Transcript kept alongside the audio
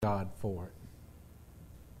God for it.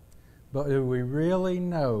 But do we really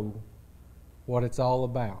know what it's all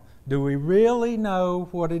about? Do we really know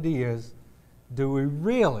what it is? Do we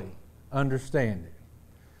really understand it?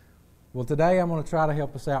 Well, today I'm going to try to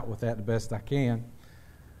help us out with that the best I can.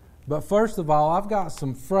 But first of all, I've got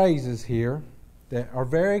some phrases here that are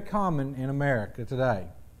very common in America today.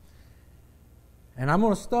 And I'm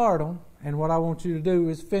going to start them, and what I want you to do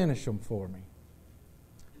is finish them for me.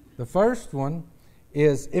 The first one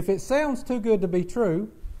is, if it sounds too good to be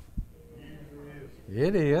true,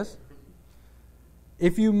 it is.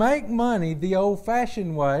 If you make money the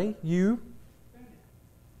old-fashioned way, you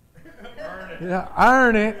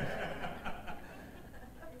earn it.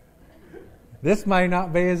 This may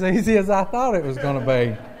not be as easy as I thought it was going to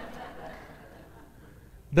be.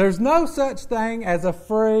 There's no such thing as a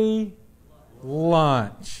free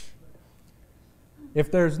lunch.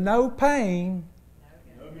 If there's no pain,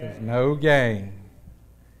 there's no gain.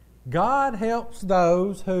 God helps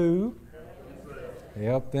those who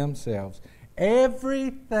help themselves.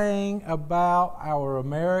 Everything about our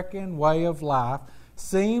American way of life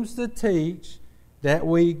seems to teach that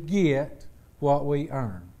we get what we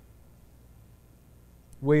earn.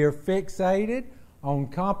 We are fixated on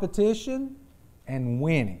competition and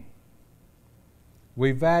winning.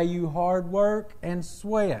 We value hard work and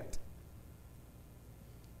sweat.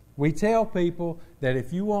 We tell people that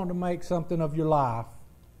if you want to make something of your life,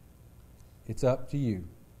 it's up to you.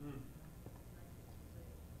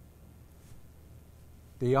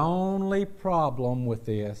 The only problem with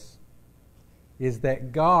this is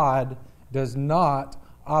that God does not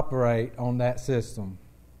operate on that system.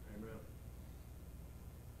 Amen.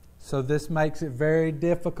 So this makes it very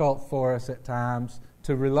difficult for us at times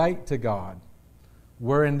to relate to God.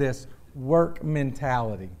 We're in this work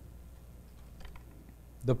mentality.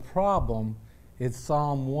 The problem is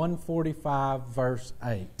Psalm 145, verse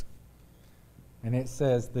 8. And it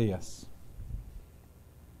says this: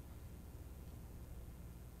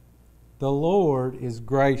 "The Lord is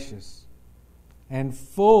gracious and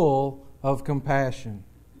full of compassion,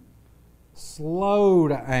 slow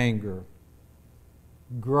to anger,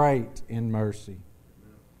 great in mercy."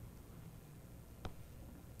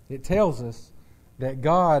 It tells us that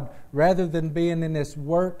God, rather than being in this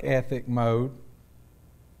work ethic mode,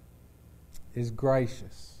 is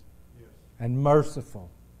gracious and merciful,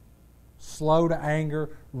 slow to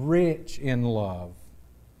anger, rich in love.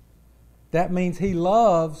 That means He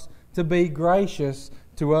loves to be gracious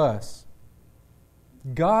to us.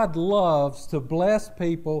 God loves to bless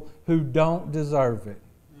people who don't deserve it.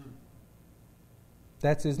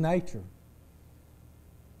 That's His nature.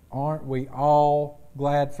 Aren't we all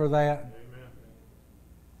glad for that? Amen.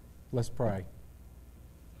 Let's pray.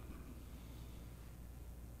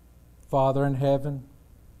 Father in heaven,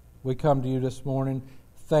 we come to You this morning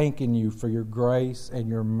thanking You for Your grace and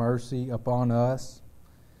Your mercy upon us.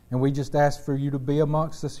 And we just ask for You to be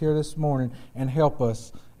amongst us here this morning and help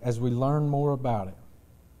us as we learn more about it.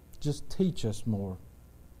 Just teach us more.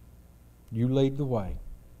 You lead the way.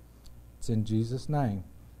 It's in Jesus' name.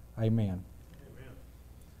 Amen. Amen.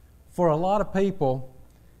 For a lot of people,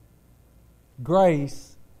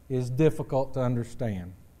 grace is difficult to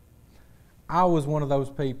understand. I was one of those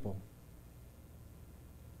people.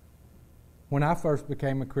 When I first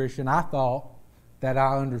became a Christian, I thought that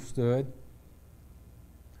I understood.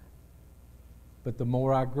 But the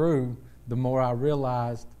more I grew, the more I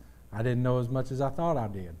realized I didn't know as much as I thought I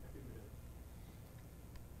did.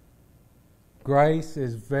 Grace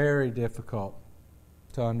is very difficult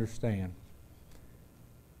to understand.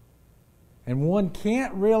 And one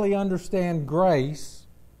can't really understand grace,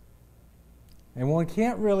 and one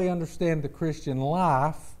can't really understand the Christian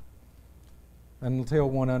life until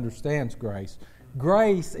one understands grace.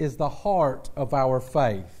 Grace is the heart of our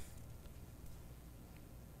faith.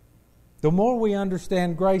 The more we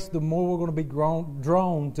understand grace, the more we're going to be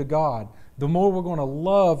drawn to God. The more we're going to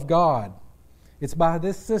love God. It's by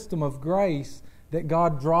this system of grace that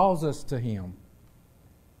God draws us to Him.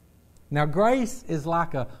 Now, grace is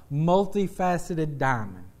like a multifaceted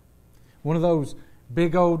diamond. One of those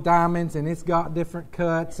big old diamonds, and it's got different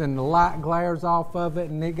cuts, and the light glares off of it,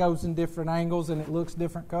 and it goes in different angles, and it looks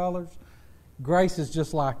different colors. Grace is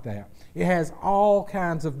just like that. It has all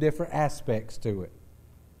kinds of different aspects to it.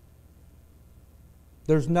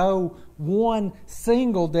 There's no one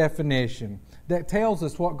single definition that tells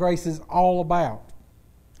us what grace is all about.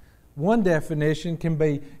 One definition can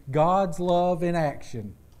be God's love in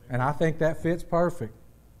action, and I think that fits perfect.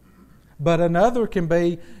 But another can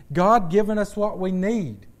be God giving us what we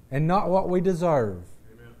need and not what we deserve.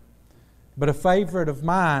 Amen. But a favorite of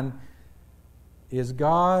mine is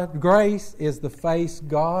God. Grace is the face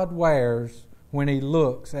God wears when He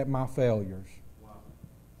looks at my failures. Wow.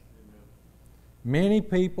 Amen. Many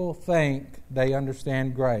people think they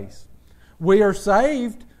understand grace. We are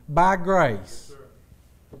saved by grace. Yes,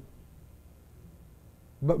 sir.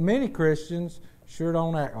 But many Christians sure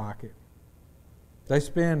don't act like it. They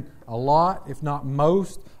spend a lot, if not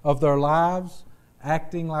most, of their lives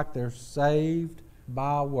acting like they're saved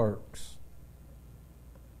by works.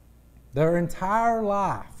 Their entire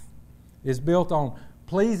life is built on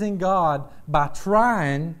pleasing God by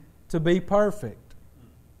trying to be perfect.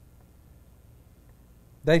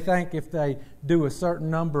 They think if they do a certain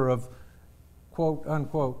number of quote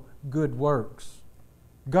unquote good works,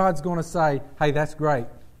 God's going to say, hey, that's great.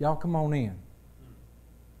 Y'all come on in.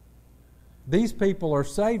 These people are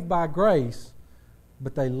saved by grace,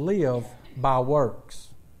 but they live by works.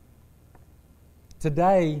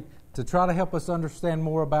 Today, to try to help us understand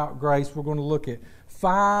more about grace, we're going to look at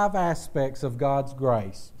 5 aspects of God's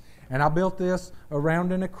grace. And I built this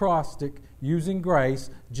around an acrostic using grace,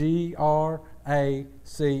 Grace.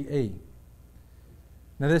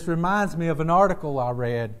 Now this reminds me of an article I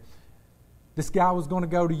read. This guy was going to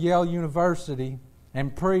go to Yale University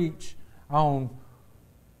and preach on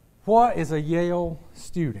what is a Yale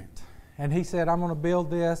student. And he said, I'm going to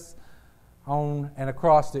build this on an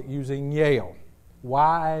acrostic using Yale.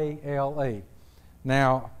 Y-A-L-E.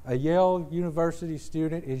 Now, a Yale University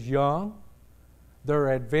student is young, they're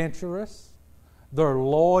adventurous, they're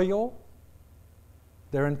loyal,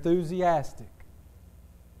 they're enthusiastic.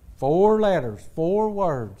 4 letters, 4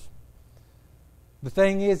 words. The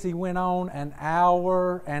thing is, he went on an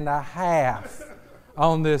hour and a half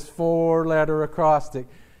on this 4-letter acrostic.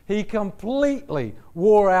 He completely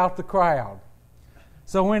wore out the crowd.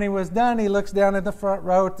 So when he was done, he looks down at the front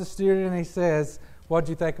row at the student and he says, "What'd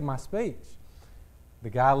you think of my speech?" The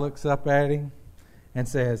guy looks up at him and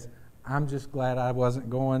says, "I'm just glad I wasn't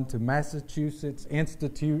going to Massachusetts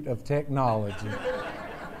Institute of Technology."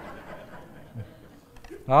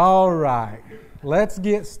 All right, let's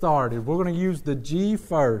get started. We're going to use the G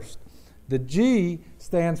first. The G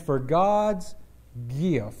stands for God's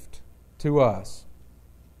gift to us.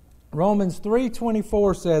 Romans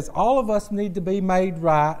 3:24 says, all of us need to be made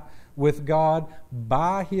right with God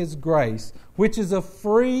by His grace, which is a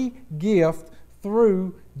free gift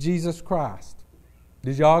through Jesus Christ.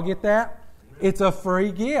 Did y'all get that? It's a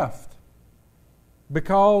free gift.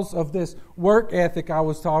 Because of this work ethic I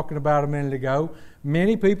was talking about a minute ago,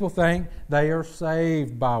 many people think they are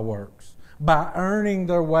saved by works, by earning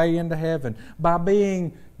their way into heaven, by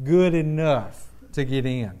being good enough to get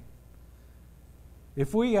in.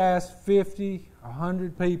 If we ask 50,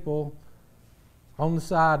 100 people on the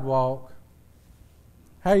sidewalk,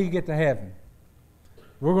 how do you get to heaven?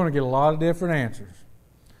 We're going to get a lot of different answers.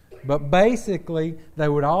 But basically, they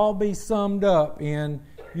would all be summed up in,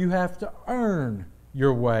 you have to earn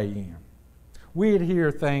your way in. We'd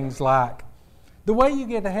hear things like, the way you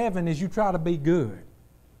get to heaven is you try to be good.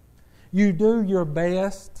 You do your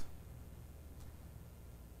best.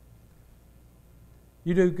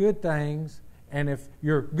 You do good things. And if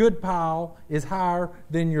your good pile is higher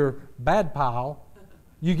than your bad pile,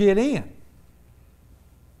 you get in.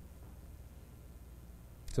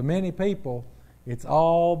 To many people, it's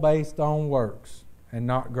all based on works and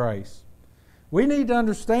not grace. We need to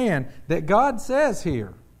understand that God says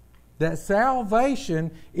here that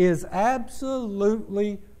salvation is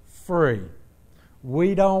absolutely free.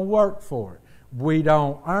 We don't work for it. We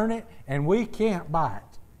don't earn it, and we can't buy it.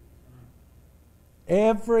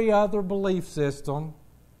 Every other belief system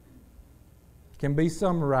can be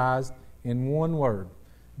summarized in one word: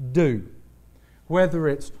 do. Whether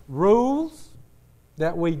it's rules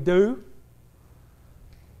that we do,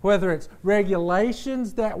 whether it's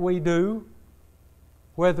regulations that we do,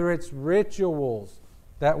 whether it's rituals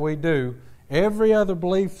that we do, every other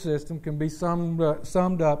belief system can be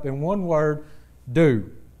summed up in one word: do.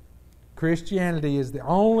 Christianity is the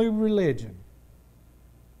only religion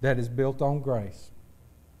that is built on grace.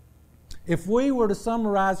 If we were to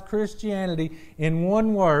summarize Christianity in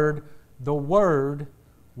one word, the word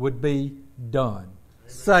would be done. Amen.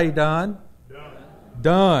 Say done. Done.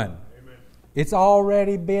 Done. Amen. It's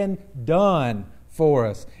already been done for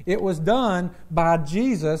us. It was done by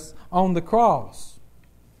Jesus on the cross.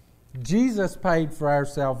 Jesus paid for our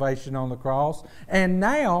salvation on the cross, and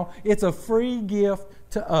now it's a free gift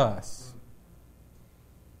to us.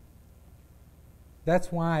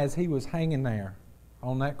 That's why as He was hanging there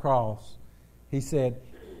on that cross, He said,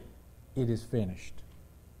 "It is finished."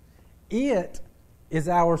 It is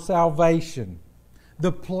our salvation,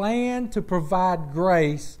 the plan to provide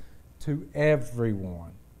grace to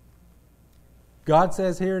everyone. God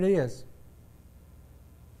says, here it is.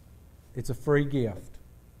 It's a free gift.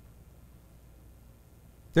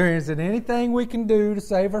 There isn't anything we can do to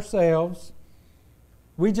save ourselves.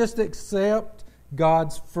 We just accept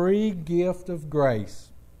God's free gift of grace.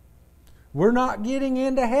 We're not getting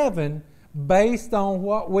into heaven based on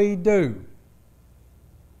what we do.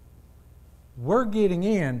 We're getting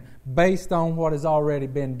in based on what has already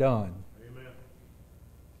been done. Amen.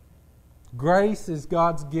 Grace is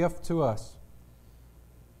God's gift to us.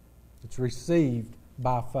 It's received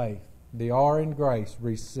by faith. The R in grace,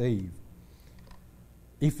 received.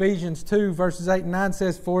 Ephesians 2 verses 8 and 9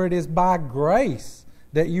 says, "For it is by grace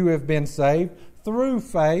that you have been saved through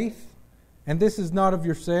faith. And this is not of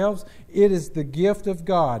yourselves, it is the gift of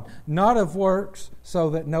God, not of works, so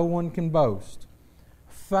that no one can boast."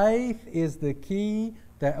 Faith is the key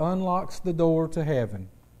that unlocks the door to heaven.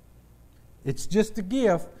 It's just a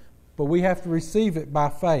gift, but we have to receive it by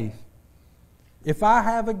faith. If I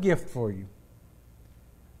have a gift for you,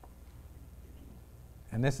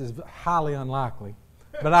 and this is highly unlikely,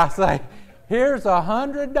 but I say, here's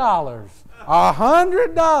 $100.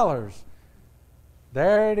 $100.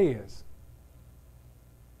 There it is.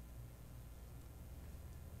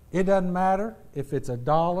 It doesn't matter if it's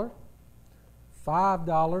 $1,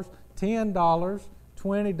 $5, $10, $20,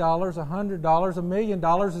 $100, $1 million,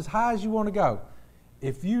 as high as you want to go.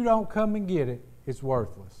 If you don't come and get it, it's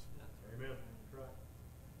worthless. Amen. That's right.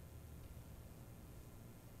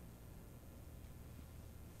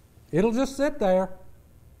 It'll just sit there.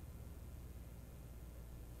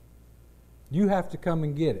 You have to come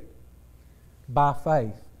and get it by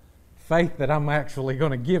faith. Faith that I'm actually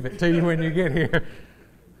going to give it to you when you get here.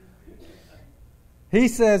 He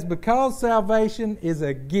says, because salvation is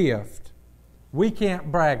a gift, we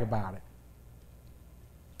can't brag about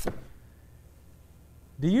it.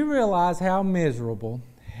 Do you realize how miserable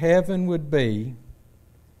heaven would be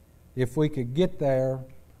if we could get there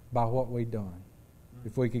by what we've done?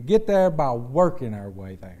 If we could get there by working our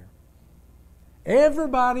way there.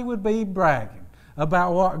 Everybody would be bragging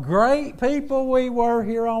about what great people we were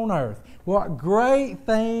here on earth, what great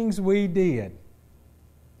things we did.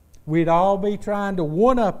 We'd all be trying to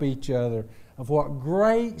one-up each other of what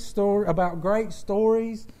great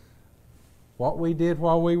stories, what we did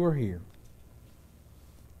while we were here.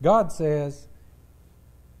 God says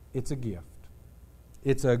it's a gift.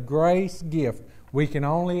 It's a grace gift. We can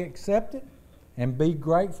only accept it and be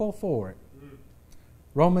grateful for it.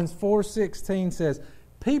 Romans 4:16 says,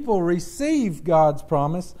 people receive God's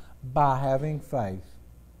promise by having faith.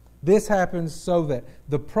 This happens so that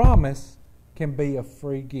the promise can be a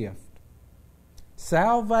free gift.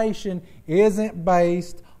 Salvation isn't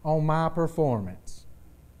based on my performance.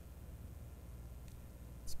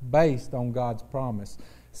 It's based on God's promise.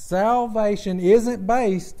 Salvation isn't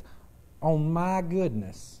based on my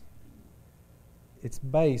goodness. It's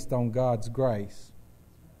based on God's grace.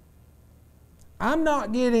 I'm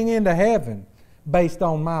not getting into heaven based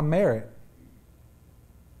on my merit,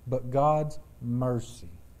 but God's mercy.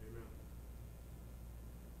 Amen.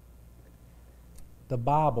 The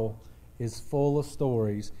Bible is full of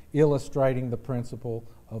stories illustrating the principle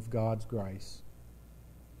of God's grace.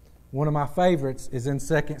 One of my favorites is in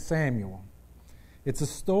 2 Samuel. It's a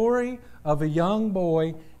story of a young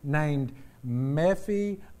boy named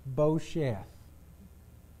Mephibosheth.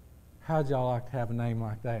 How'd y'all like to have a name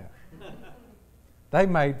like that? They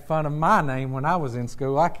made fun of my name when I was in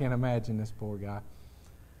school. I can't imagine this poor guy.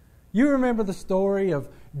 You remember the story of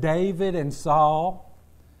David and Saul?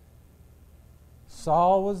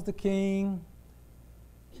 Saul was the king.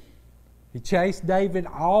 He chased David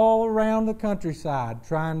all around the countryside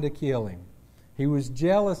trying to kill him. He was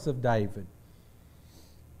jealous of David.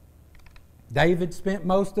 David spent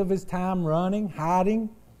most of his time running, hiding,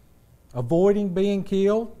 avoiding being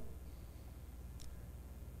killed.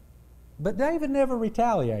 But David never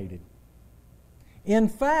retaliated. In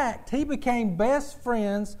fact, he became best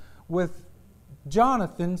friends with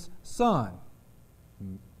Jonathan's son,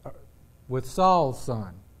 with Saul's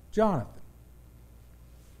son, Jonathan.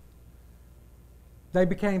 They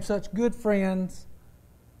became such good friends,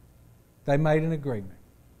 they made an agreement.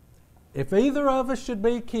 If either of us should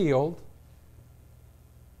be killed,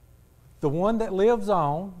 the one that lives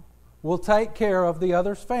on will take care of the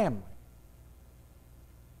other's family.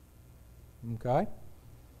 Okay?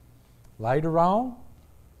 Later on,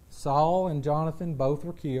 Saul and Jonathan both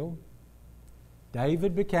were killed.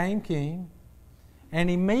 David became king. And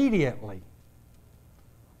immediately,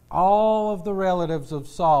 all of the relatives of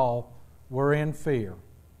Saul were in fear,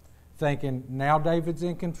 thinking, now David's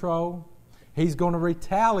in control. He's going to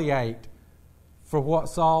retaliate for what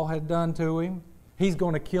Saul had done to him. He's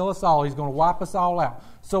going to kill us all. He's going to wipe us all out.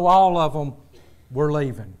 So all of them were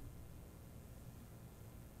leaving.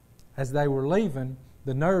 As they were leaving,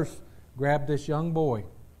 the nurse grabbed this young boy,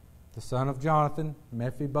 the son of Jonathan,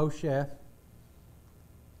 Mephibosheth.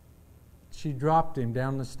 She dropped him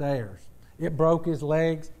down the stairs. It broke his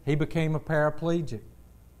legs. He became a paraplegic.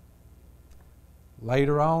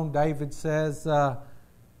 Later on, David says,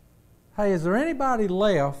 hey, is there anybody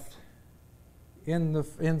left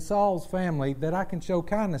in Saul's family that I can show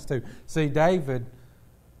kindness to? See, David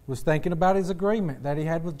was thinking about his agreement that he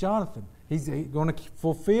had with Jonathan. He's going to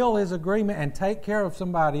fulfill his agreement and take care of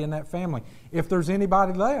somebody in that family if there's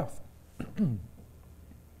anybody left.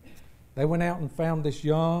 They went out and found this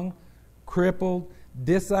young, crippled,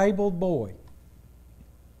 disabled boy.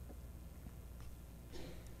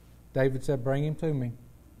 David said, bring him to me.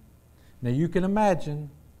 Now you can imagine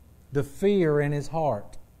the fear in his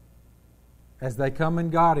heart as they come and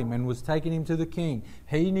got him and was taking him to the king.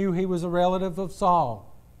 He knew he was a relative of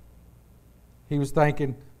Saul. He was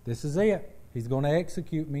thinking, this is it. He's going to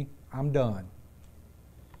execute me. I'm done.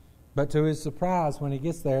 But to his surprise, when he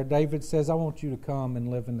gets there, David says, I want you to come and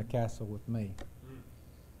live in the castle with me.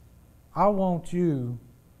 I want you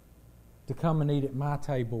to come and eat at my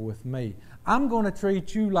table with me. I'm going to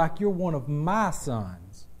treat you like you're one of my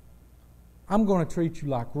sons. I'm going to treat you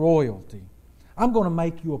like royalty. I'm going to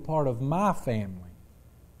make you a part of my family.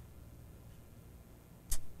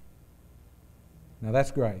 Now that's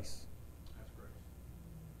grace. That's grace.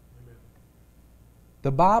 Amen.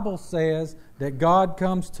 The Bible says that God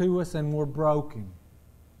comes to us and we're broken.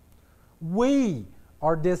 We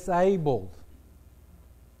are disabled,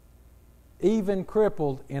 even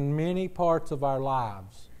crippled in many parts of our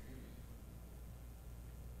lives.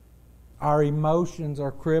 Our emotions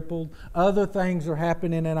are crippled. Other things are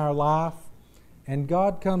happening in our life. And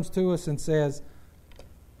God comes to us and says,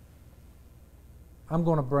 I'm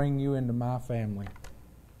going to bring you into my family.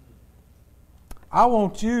 I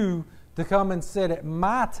want you to come and sit at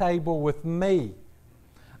my table with me.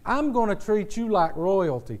 I'm going to treat you like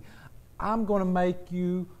royalty. I'm going to make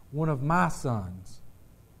you one of my sons.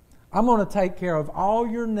 I'm going to take care of all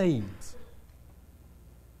your needs.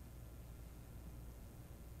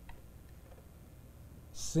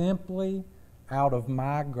 Simply out of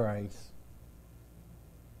my grace.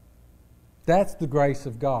 That's the grace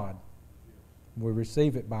of God. We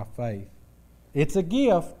receive it by faith. It's a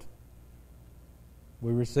gift.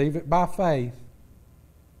 We receive it by faith.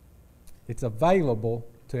 It's available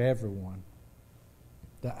to everyone.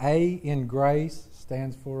 The A in grace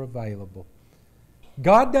stands for available.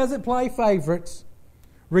 God doesn't play favorites.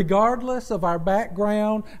 Regardless of our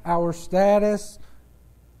background, our status,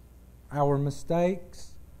 our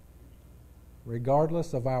mistakes,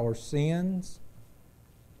 regardless of our sins,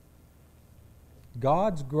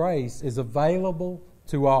 God's grace is available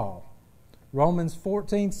to all. Romans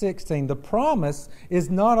 14:16. The promise is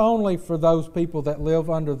not only for those people that live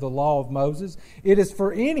under the law of Moses, it is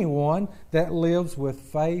for anyone that lives with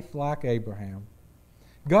faith like Abraham.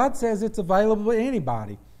 God says it's available to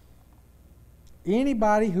anybody.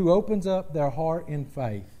 Anybody who opens up their heart in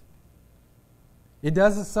faith. It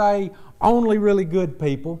doesn't say only really good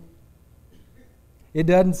people. It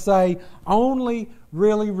doesn't say only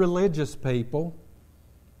really religious people.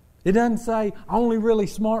 It doesn't say only really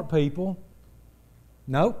smart people.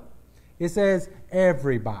 Nope. It says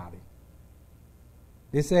everybody.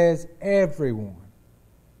 It says everyone.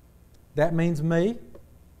 That means me.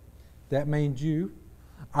 That means you.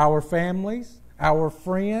 Our families. Our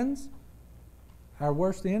friends. Our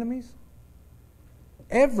worst enemies.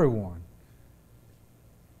 Everyone.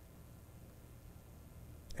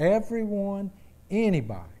 Everyone.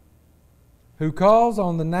 Anybody who calls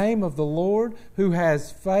on the name of the Lord, who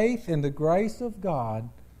has faith in the grace of God,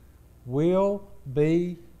 will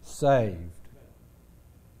be saved.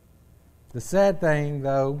 The sad thing,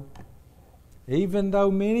 though, even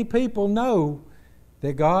though many people know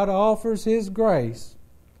that God offers His grace,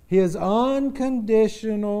 His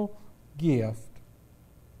unconditional gift,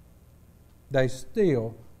 they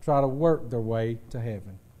still try to work their way to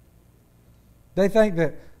heaven. They think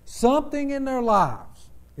that something in their lives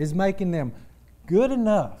is making them good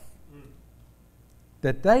enough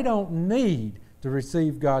that they don't need to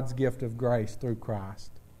receive God's gift of grace through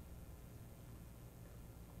Christ.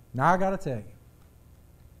 Now I got to tell you,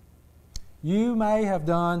 you may have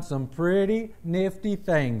done some pretty nifty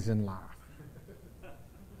things in life.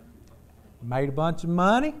 Made a bunch of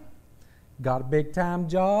money, got a big time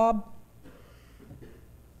job,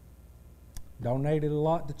 donated a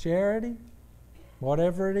lot to charity,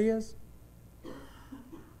 whatever it is.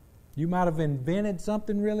 You might have invented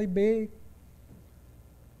something really big.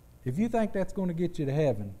 If you think that's going to get you to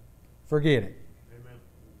heaven, forget it. Amen.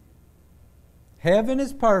 Heaven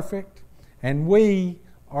is perfect, and we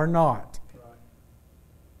are not. Right.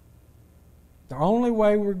 The only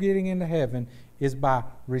way we're getting into heaven is by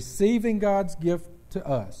receiving God's gift to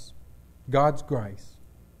us, God's grace,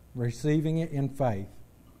 receiving it in faith.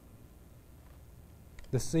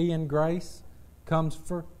 The C in grace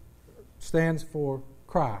stands for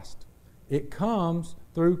Christ. It comes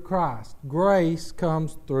through Christ. Grace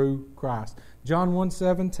comes through Christ. John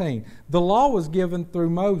 1:17. The law was given through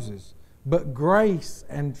Moses, but grace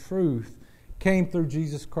and truth came through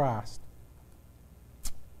Jesus Christ.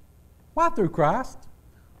 Why through Christ?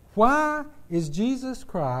 Why is Jesus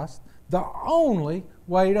Christ the only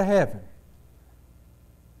way to heaven?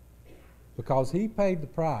 Because He paid the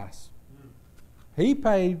price. He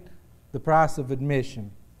paid the price of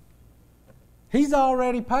admission. He's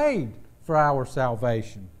already paid for our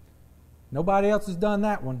salvation. Nobody else has done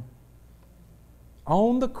that one.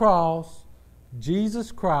 On the cross,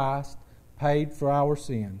 Jesus Christ paid for our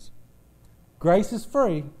sins. Grace is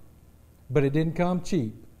free, but it didn't come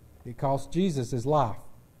cheap. It cost Jesus His life.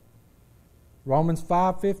 Romans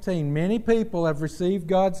 5:15, many people have received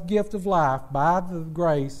God's gift of life by the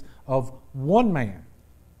grace of one man,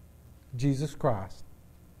 Jesus Christ.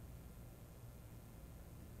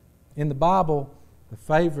 In the Bible, the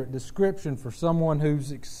favorite description for someone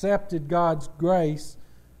who's accepted God's grace,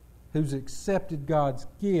 who's accepted God's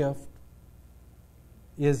gift,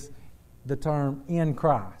 is the term in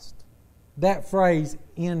Christ. That phrase,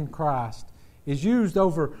 in Christ, is used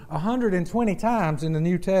over 120 times in the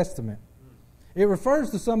New Testament. It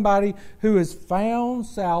refers to somebody who has found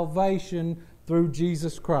salvation through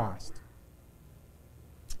Jesus Christ.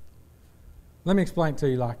 Let me explain it to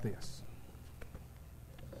you like this.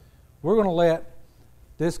 We're going to let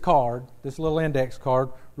this card, this little index card,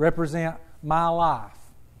 represent my life.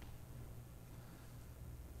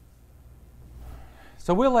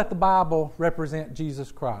 So we'll let the Bible represent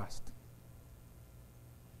Jesus Christ.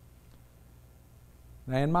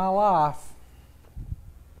 Now, in my life,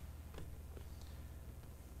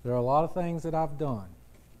 there are a lot of things that I've done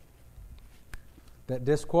that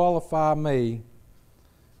disqualify me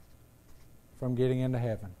from getting into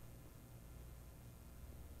heaven.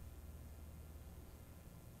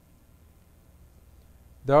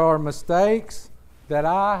 There are mistakes that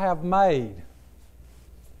I have made,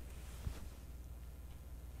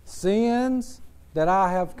 sins that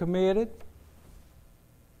I have committed,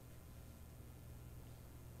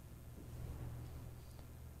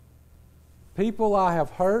 people I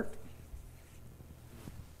have hurt.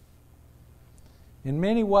 In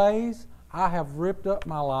many ways, I have ripped up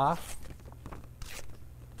my life.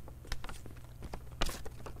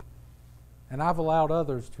 And I've allowed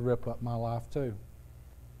others to rip up my life too.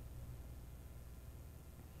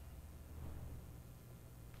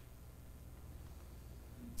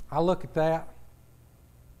 I look at that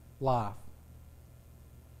life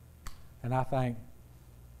and I think,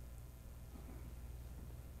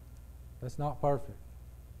 that's not perfect.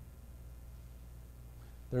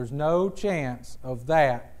 There's no chance of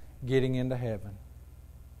that getting into heaven.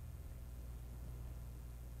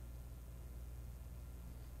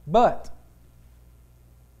 But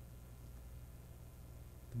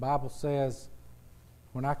the Bible says,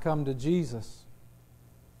 when I come to Jesus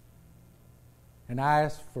and I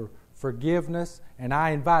ask for forgiveness and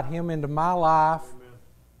I invite Him into my life, Amen.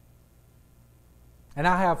 And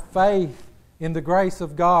I have faith in the grace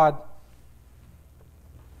of God,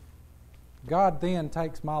 God then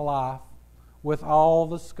takes my life with all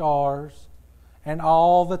the scars and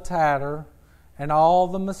all the tatter and all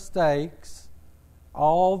the mistakes,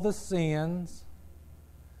 all the sins,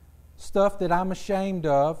 stuff that I'm ashamed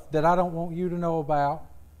of, that I don't want you to know about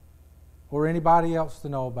or anybody else to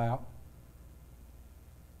know about.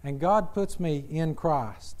 And God puts me in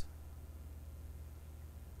Christ.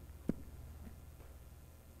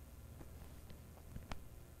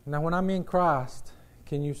 Now, when I'm in Christ,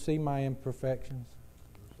 can you see my imperfections?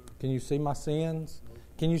 Can you see my sins?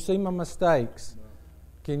 Can you see my mistakes?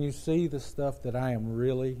 Can you see the stuff that I am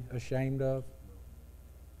really ashamed of?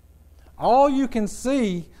 All you can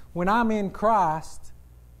see when I'm in Christ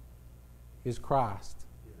is Christ.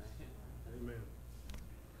 Amen.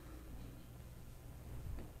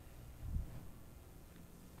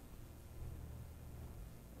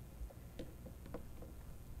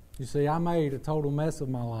 You see, I made a total mess of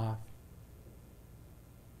my life.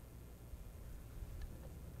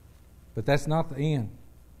 But that's not the end.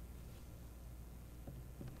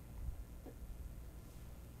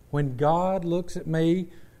 When God looks at me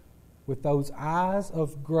with those eyes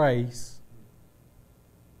of grace,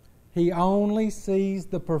 He only sees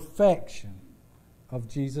the perfection of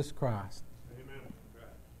Jesus Christ. Amen.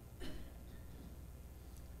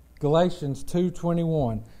 Galatians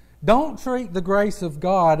 2:21. Don't treat the grace of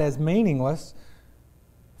God as meaningless,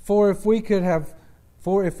 for if we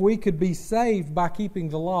could be saved by keeping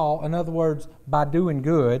the law, in other words, by doing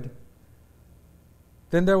good,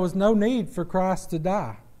 then there was no need for Christ to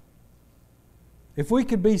die. If we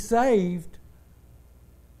could be saved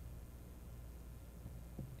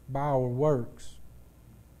by our works,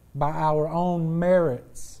 by our own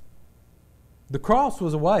merits, the cross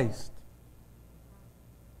was a waste.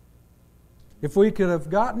 If we could have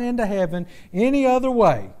gotten into heaven any other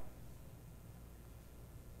way,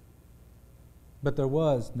 but there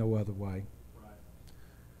was no other way. Right.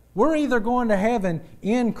 We're either going to heaven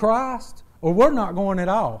in Christ or we're not going at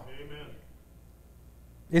all. Amen.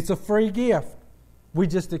 It's a free gift. We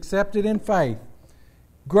just accept it in faith.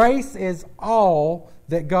 Grace is all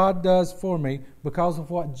that God does for me because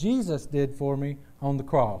of what Jesus did for me on the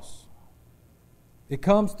cross. It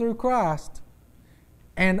comes through Christ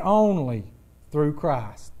and only through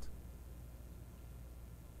Christ.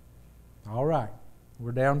 All right,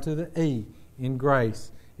 we're down to the E in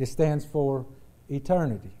grace. It stands for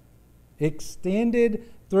eternity. Extended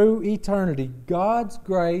through eternity. God's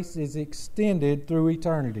grace is extended through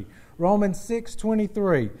eternity. Romans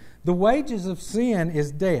 6:23. The wages of sin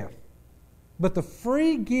is death, but the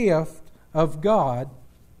free gift of God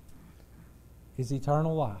is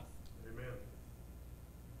eternal life. Amen.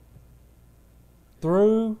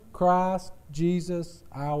 Through Christ Jesus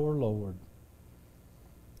our Lord.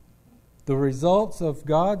 The results of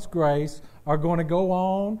God's grace are going to go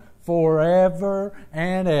on forever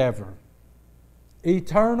and ever.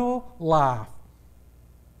 Eternal life.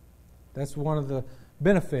 That's one of the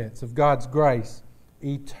benefits of God's grace.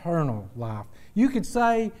 Eternal life. You could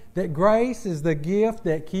say that grace is the gift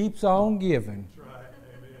that keeps on giving. That's right.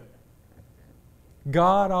 Amen.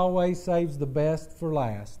 God always saves the best for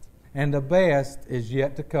last, and the best is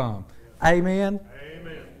yet to come. Amen?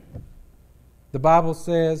 Amen. The Bible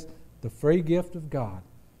says the free gift of God,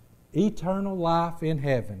 eternal life in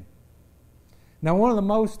heaven. Now, one of the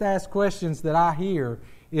most asked questions that I hear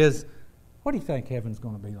is, what do you think heaven's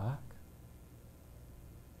going to be like?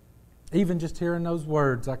 Even just hearing those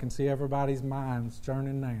words, I can see everybody's minds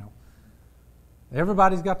churning now.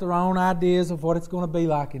 Everybody's got their own ideas of what it's going to be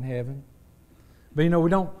like in heaven. But we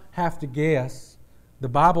don't have to guess. The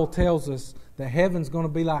Bible tells us that heaven's going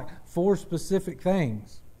to be like 4 specific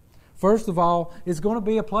things. First of all, it's going to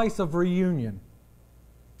be a place of reunion.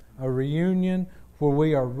 A reunion where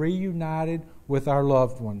we are reunited with our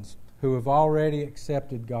loved ones who have already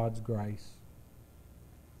accepted God's grace.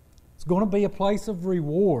 It's going to be a place of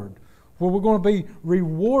reward where we're going to be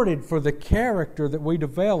rewarded for the character that we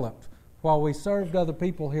developed while we served other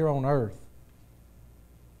people here on earth.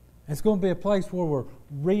 It's going to be a place where we're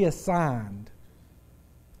reassigned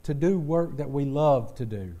to do work that we love to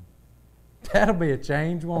do. That'll be a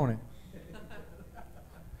change, won't it?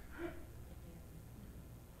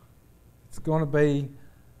 It's going to be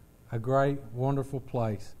a great, wonderful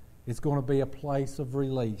place. It's going to be a place of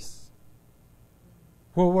release.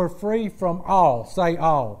 Where we're free from all. Say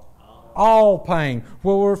all. All pain.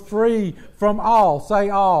 Where we're free from all. Say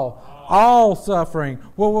all. All suffering.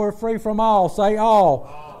 Where we're free from all. Say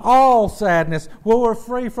all. All sadness. Where we're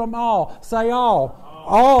free from all. Say all.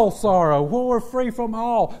 All sorrow. Where we're free from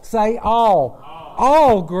all. Say all.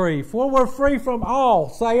 All grief. Where we're free from all.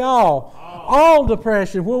 Say all. All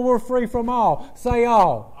depression. Where we're free from all. Say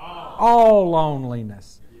all. All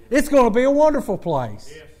loneliness. It's going to be a wonderful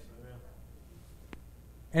place. Yes. Amen.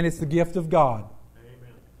 And it's the gift of God.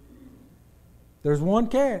 Amen. There's one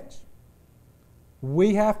catch.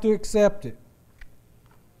 We have to accept it.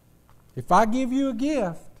 If I give you a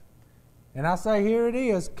gift and I say, here it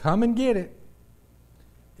is, come and get it.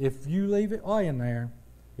 If you leave it laying there,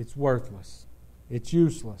 it's worthless. It's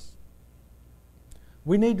useless.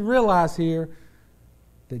 We need to realize here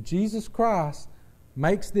that Jesus Christ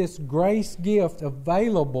makes this grace gift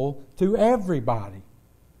available to everybody.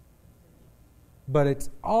 But it's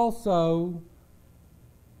also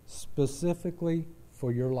specifically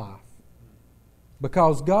for your life.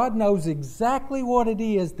 Because God knows exactly what it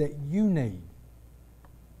is that you need.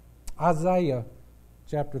 Isaiah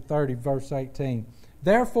chapter 30, verse 18.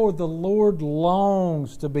 Therefore the Lord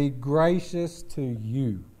longs to be gracious to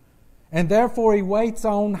you, and therefore He waits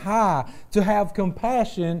on high to have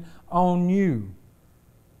compassion on you.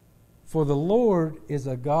 For the Lord is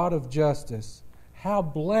a God of justice. How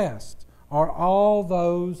blessed are all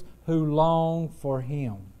those who long for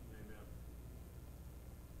Him. Amen.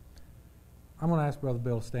 I'm going to ask Brother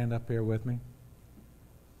Bill to stand up here with me.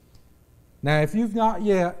 Now, if you've not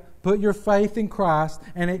yet put your faith in Christ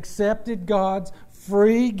and accepted God's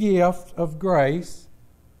free gift of grace,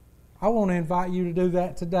 I want to invite you to do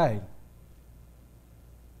that today.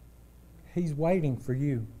 He's waiting for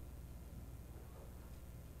you.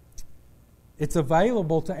 It's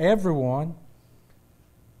available to everyone.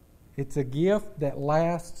 It's a gift that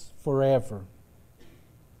lasts forever.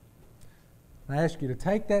 I ask you to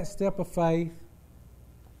take that step of faith,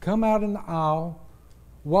 come out in the aisle,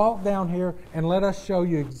 walk down here, and let us show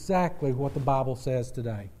you exactly what the Bible says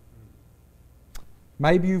today.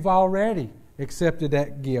 Maybe you've already accepted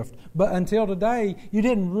that gift, but until today, you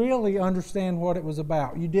didn't really understand what it was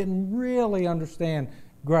about. You didn't really understand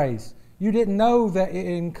grace. You didn't know that it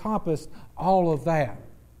encompassed all of that.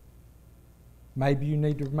 Maybe you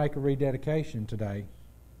need to make a rededication today.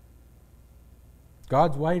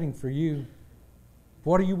 God's waiting for you.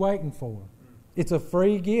 What are you waiting for? It's a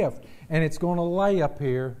free gift, and it's going to lay up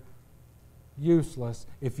here useless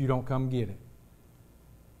if you don't come get it.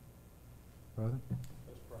 Brother?